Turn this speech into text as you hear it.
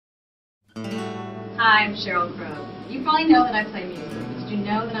Hi, I'm Sheryl Crow. You probably know that I play music, but did you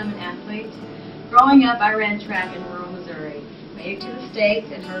know that I'm an athlete? Growing up, I ran track in rural Missouri, made it to the States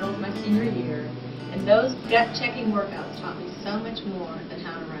and hurdles my senior year, and those gut-checking workouts taught me so much more than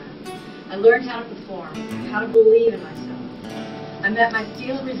how to run. I learned how to perform, how to believe in myself. I met my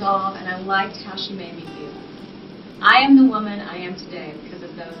steel resolve, and I liked how she made me feel. I am the woman I am today because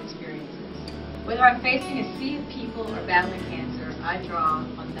of those experiences. Whether I'm facing a sea of people or battling cancer, I draw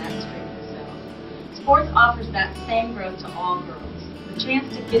on that strength of self. Sports offers that same growth to all girls, the chance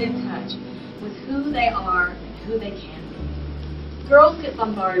to get in touch with who they are and who they can be. Girls get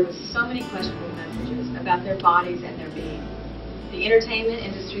bombarded with so many questionable messages about their bodies and their being. The entertainment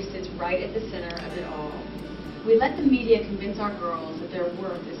industry sits right at the center of it all. We let the media convince our girls that their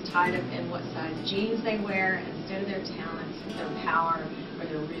worth is tied up in what size jeans they wear instead of their talents, their power, or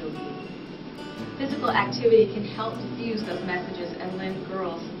their real beauty. Physical activity can help diffuse those messages and lend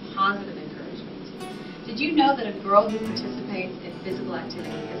girls some positive encouragement. Did you know that a girl who participates in physical activity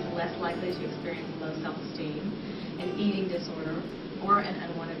is less likely to experience low self-esteem, an eating disorder, or an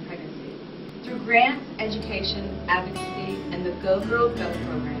unwanted pregnancy? Through grants, education, advocacy, and the Go Girl Go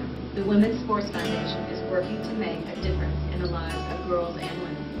program, the Women's Sports Foundation is working to make a difference in the lives of girls and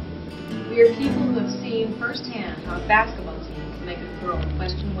women. We are people who have seen firsthand how a basketball team can make a girl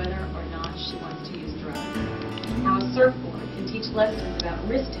question whether or not she wants to use drugs, how a surfboard can teach lessons about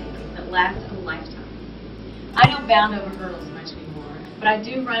risk-taking that last a lifetime. I don't bound over hurdles much anymore, but I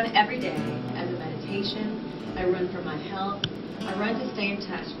do run every day as a meditation. I run for my health. I run to stay in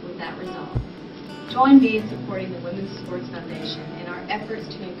touch with that resolve. Join me in supporting the Women's Sports Foundation in our efforts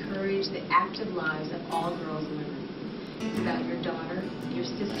to encourage the active lives of all girls and women. It's about your daughter, your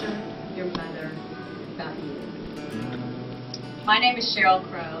sister, your mother, about you. My name is Sheryl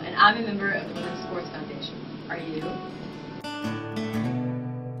Crow, and I'm a member of the Women's Sports Foundation. Are you?